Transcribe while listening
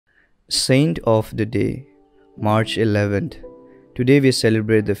Saint of the Day, March 11th. Today we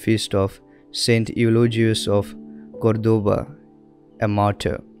celebrate the feast of Saint Eulogius of Cordoba, a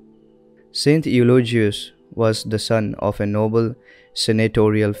martyr. Saint Eulogius was the son of a noble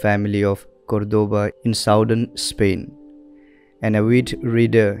senatorial family of Cordoba in southern Spain. An avid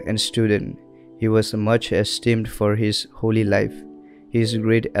reader and student, he was much esteemed for his holy life, his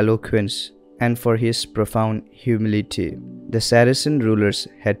great eloquence, and for his profound humility. The Saracen rulers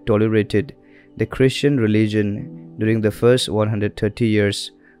had tolerated the Christian religion during the first 130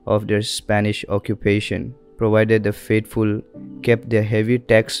 years of their Spanish occupation, provided the faithful kept their heavy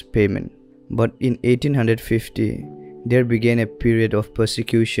tax payment. But in 1850, there began a period of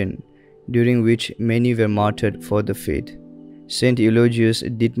persecution during which many were martyred for the faith. Saint Eulogius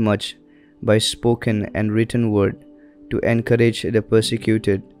did much by spoken and written word to encourage the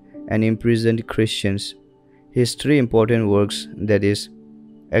persecuted and imprisoned Christians. His three important works, that is,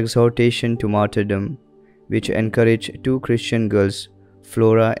 Exhortation to Martyrdom, which encouraged two Christian girls,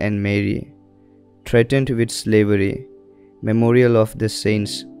 Flora and Mary, threatened with slavery, Memorial of the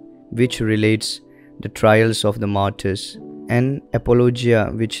Saints, which relates the trials of the martyrs, and Apologia,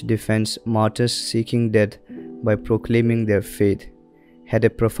 which defends martyrs seeking death by proclaiming their faith, had a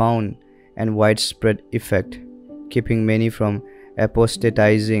profound and widespread effect, keeping many from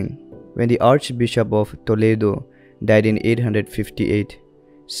apostatizing. When the archbishop of Toledo died in 858,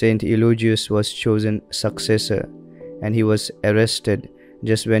 Saint Eulogius was chosen successor, and he was arrested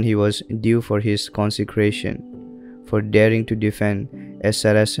just when he was due for his consecration for daring to defend a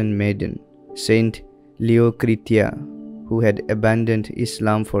Saracen maiden, Saint Leocritia, who had abandoned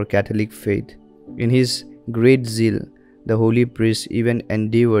Islam for Catholic faith. In his great zeal, the holy priest even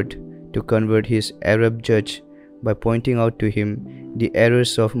endeavored to convert his Arab judge by pointing out to him the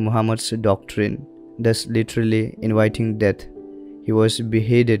errors of Muhammad's doctrine, thus literally inviting death. He was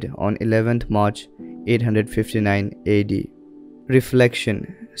beheaded on 11th March 859 AD.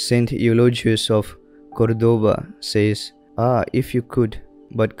 Reflection. Saint Eulogius of Cordoba says, if you could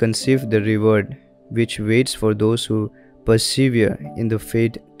but conceive the reward which waits for those who persevere in the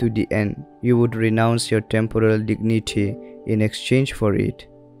faith to the end, you would renounce your temporal dignity in exchange for it.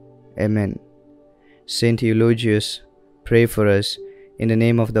 Amen. Saint Eulogius, pray for us. In the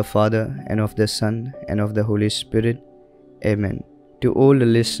name of the Father, and of the Son, and of the Holy Spirit. Amen. To all the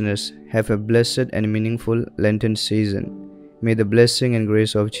listeners, have a blessed and meaningful Lenten season. May the blessing and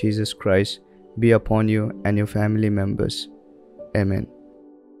grace of Jesus Christ be upon you and your family members. Amen.